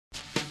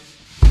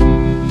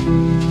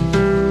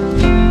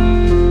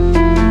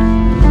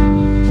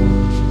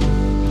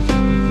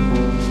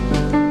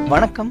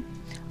Vanakkam,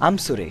 I'm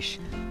Suresh,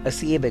 a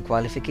CA by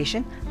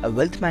qualification, a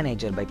wealth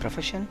manager by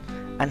profession,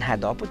 and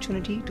had the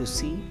opportunity to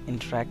see,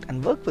 interact,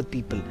 and work with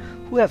people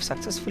who have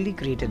successfully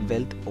created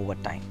wealth over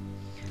time.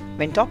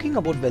 When talking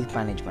about wealth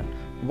management,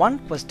 one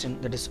question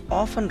that is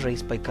often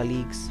raised by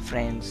colleagues,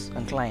 friends,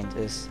 and clients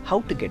is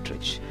how to get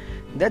rich.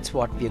 That's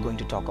what we are going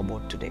to talk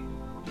about today.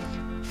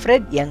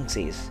 Fred Young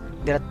says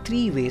there are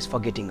three ways for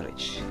getting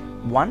rich.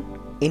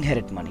 1.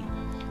 Inherit money.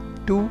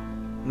 2.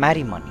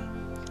 Marry money.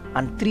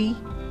 And 3.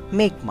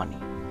 Make money.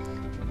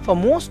 For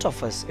most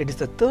of us, it is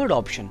the third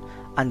option,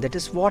 and that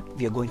is what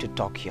we are going to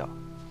talk here.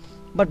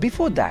 But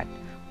before that,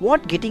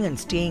 what getting and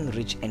staying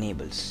rich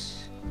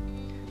enables?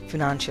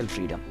 Financial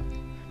freedom.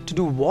 To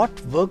do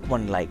what work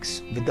one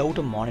likes without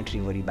a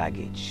monetary worry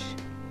baggage.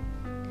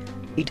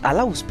 It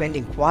allows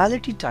spending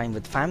quality time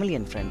with family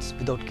and friends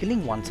without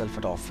killing oneself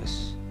at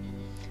office.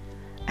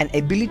 An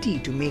ability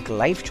to make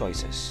life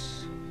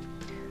choices.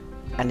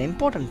 And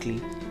importantly,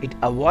 it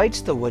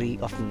avoids the worry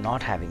of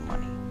not having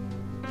money.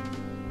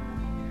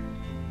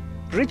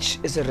 Rich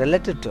is a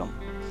relative term,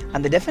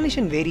 and the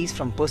definition varies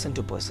from person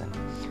to person.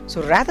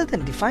 So rather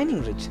than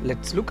defining rich,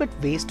 let's look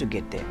at ways to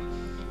get there.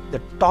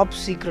 The top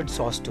secret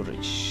sauce to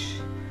rich.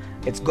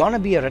 It's gonna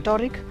be a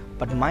rhetoric,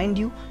 but mind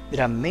you,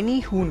 there are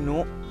many who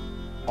know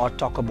or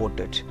talk about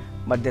it,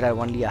 but there are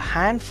only a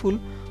handful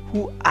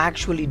who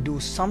actually do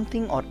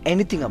something or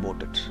anything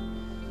about it.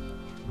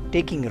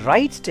 Taking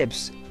right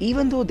steps,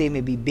 even though they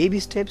may be baby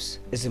steps,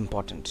 is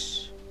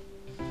important.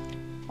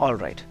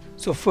 Alright,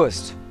 so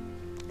first,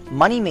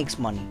 money makes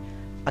money.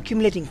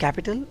 Accumulating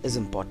capital is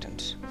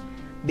important.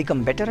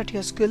 Become better at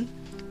your skill,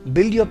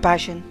 build your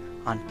passion,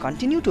 and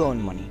continue to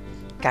earn money.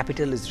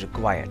 Capital is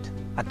required.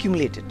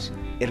 Accumulate it,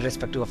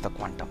 irrespective of the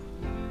quantum.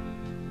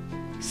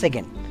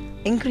 Second,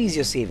 increase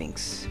your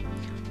savings.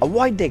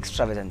 Avoid the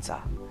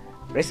extravaganza.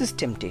 Resist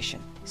temptation.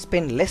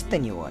 Spend less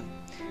than you earn.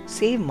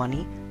 Save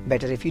money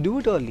better if you do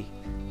it early.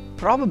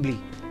 Probably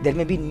there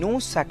may be no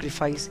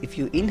sacrifice if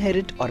you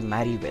inherit or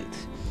marry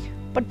wealth.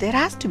 But there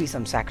has to be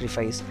some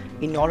sacrifice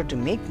in order to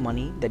make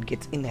money that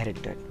gets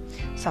inherited.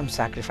 Some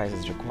sacrifice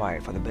is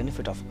required for the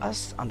benefit of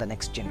us and the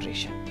next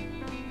generation.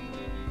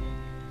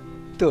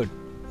 Third,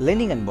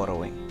 lending and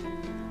borrowing.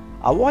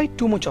 Avoid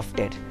too much of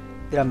debt.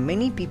 There are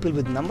many people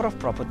with number of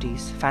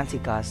properties, fancy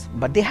cars,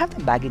 but they have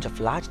the baggage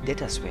of large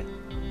debt as well.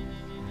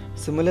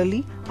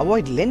 Similarly,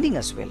 avoid lending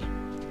as well.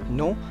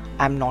 No,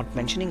 I am not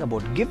mentioning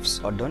about gifts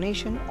or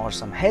donation or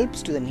some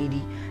helps to the needy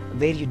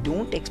where you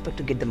don't expect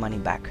to get the money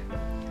back.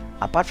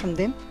 Apart from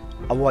them,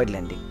 avoid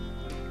lending.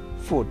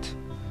 Fourth,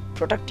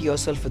 protect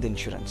yourself with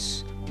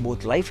insurance,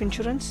 both life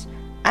insurance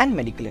and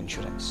medical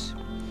insurance.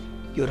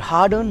 Your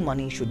hard-earned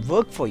money should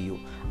work for you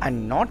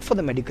and not for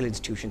the medical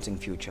institutions in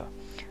future.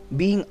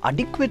 Being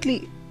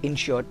adequately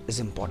insured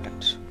is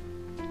important.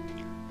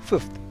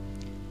 Fifth,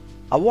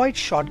 avoid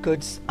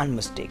shortcuts and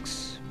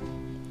mistakes.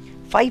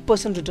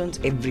 5% returns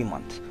every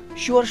month.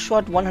 Sure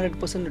shot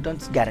 100%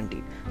 returns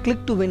guaranteed.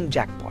 Click to win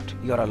jackpot.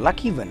 You're a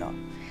lucky winner.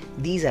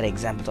 These are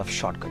examples of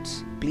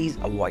shortcuts. Please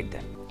avoid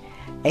them.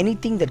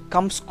 Anything that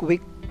comes quick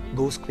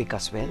goes quick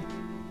as well.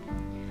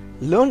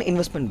 Learn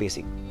investment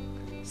basic.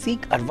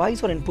 Seek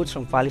advice or inputs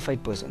from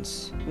qualified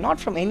persons, not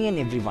from any and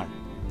everyone.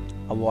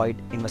 Avoid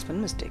investment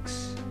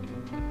mistakes.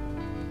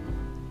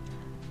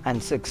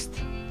 And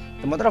sixth,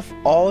 the mother of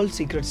all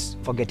secrets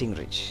for getting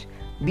rich.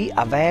 Be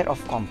aware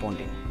of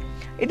compounding.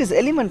 It is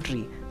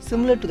elementary,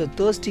 similar to the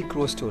thirsty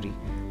crow story,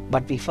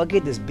 but we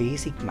forget this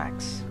basic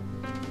max.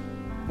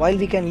 While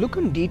we can look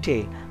in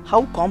detail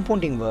how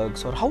compounding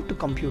works or how to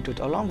compute it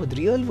along with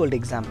real-world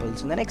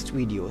examples in the next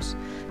videos,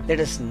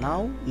 let us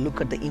now look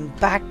at the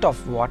impact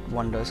of what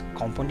wonders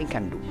compounding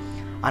can do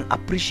and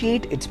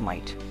appreciate its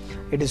might.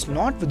 It is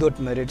not without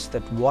merits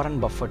that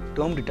Warren Buffett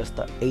termed it as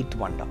the eighth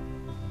wonder.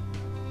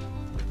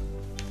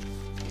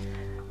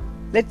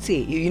 Let's say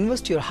you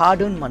invest your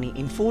hard-earned money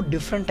in 4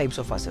 different types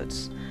of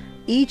assets,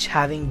 each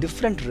having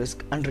different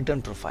risk and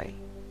return profile.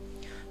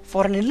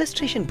 For an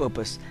illustration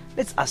purpose,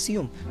 let's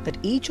assume that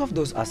each of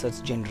those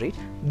assets generate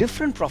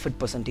different profit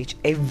percentage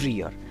every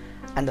year,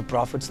 and the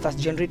profits thus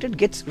generated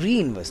gets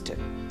reinvested.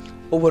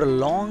 Over a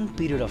long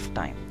period of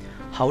time,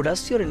 how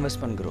does your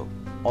investment grow?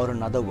 Or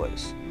in other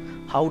words,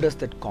 how does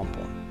that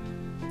compound?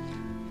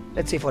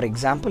 Let's say for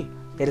example,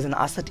 there is an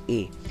asset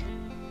A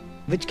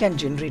which can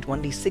generate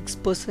only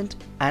 6%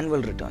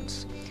 annual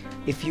returns.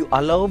 If you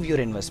allow your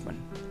investment,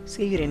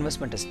 say your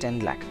investment is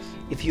 10 lakh,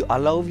 if you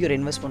allow your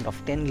investment of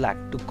 10 lakh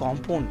to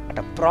compound at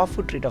a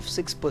profit rate of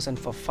 6%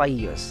 for 5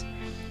 years,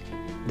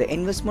 the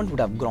investment would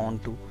have grown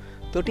to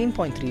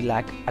 13.3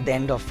 lakh at the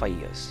end of 5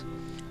 years.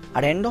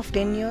 At the end of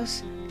 10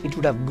 years, it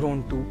would have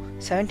grown to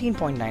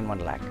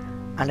 17.91 lakh,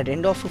 and at the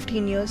end of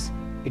 15 years,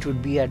 it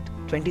would be at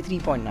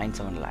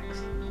 23.97 lakhs.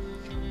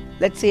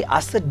 Let's say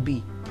asset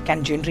B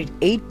can generate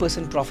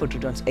 8% profit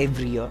returns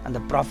every year, and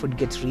the profit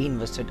gets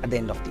reinvested at the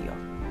end of the year.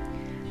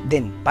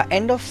 Then by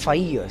end of 5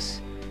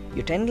 years,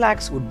 your 10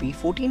 lakhs would be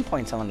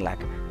 14.7 lakh,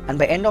 and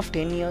by end of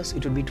 10 years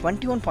it would be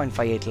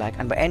 21.58 lakh,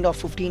 and by end of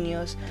 15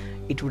 years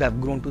it would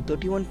have grown to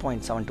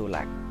 31.72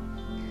 lakh.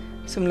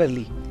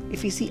 Similarly,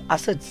 if we see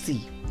asset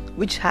C,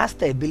 which has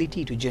the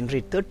ability to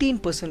generate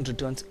 13%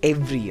 returns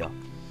every year.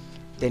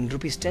 Then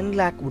rupees 10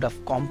 lakh would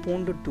have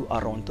compounded to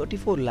around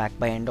 34 lakh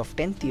by end of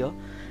 10th year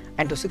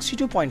and to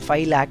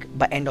 62.5 lakh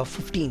by end of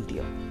 15th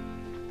year.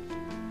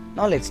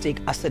 Now let's take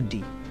Asset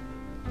D,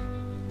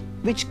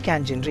 which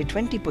can generate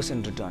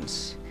 20%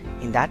 returns.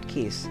 In that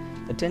case,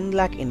 the 10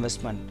 lakh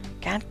investment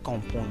can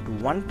compound to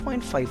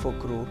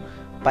 1.54 crore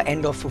by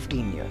end of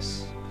 15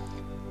 years.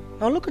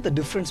 Now look at the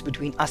difference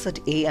between Asset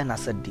A and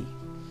Asset D.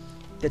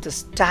 That's a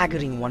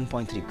staggering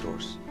 1.3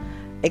 crores.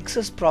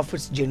 Excess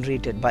profits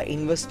generated by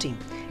investing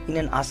in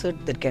an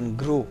asset that can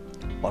grow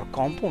or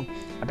compound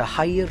at a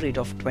higher rate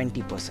of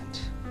 20%.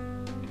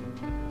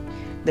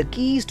 The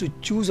key is to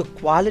choose a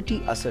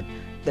quality asset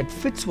that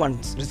fits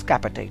one's risk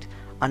appetite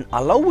and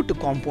allow it to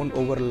compound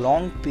over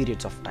long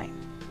periods of time.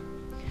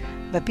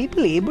 Were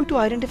people able to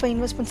identify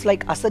investments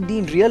like Asset D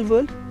in real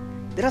world?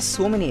 There are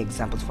so many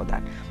examples for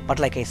that, but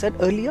like I said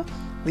earlier,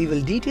 we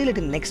will detail it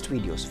in next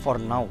videos. For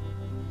now,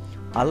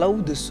 allow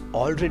this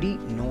already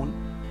known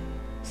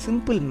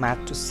simple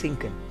math to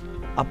sink in.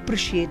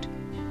 Appreciate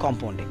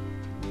compounding.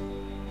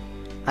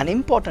 And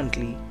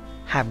importantly,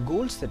 have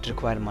goals that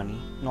require money,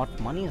 not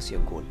money as your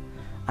goal,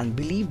 and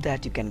believe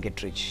that you can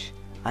get rich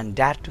and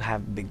dare to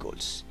have big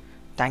goals.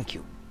 Thank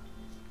you.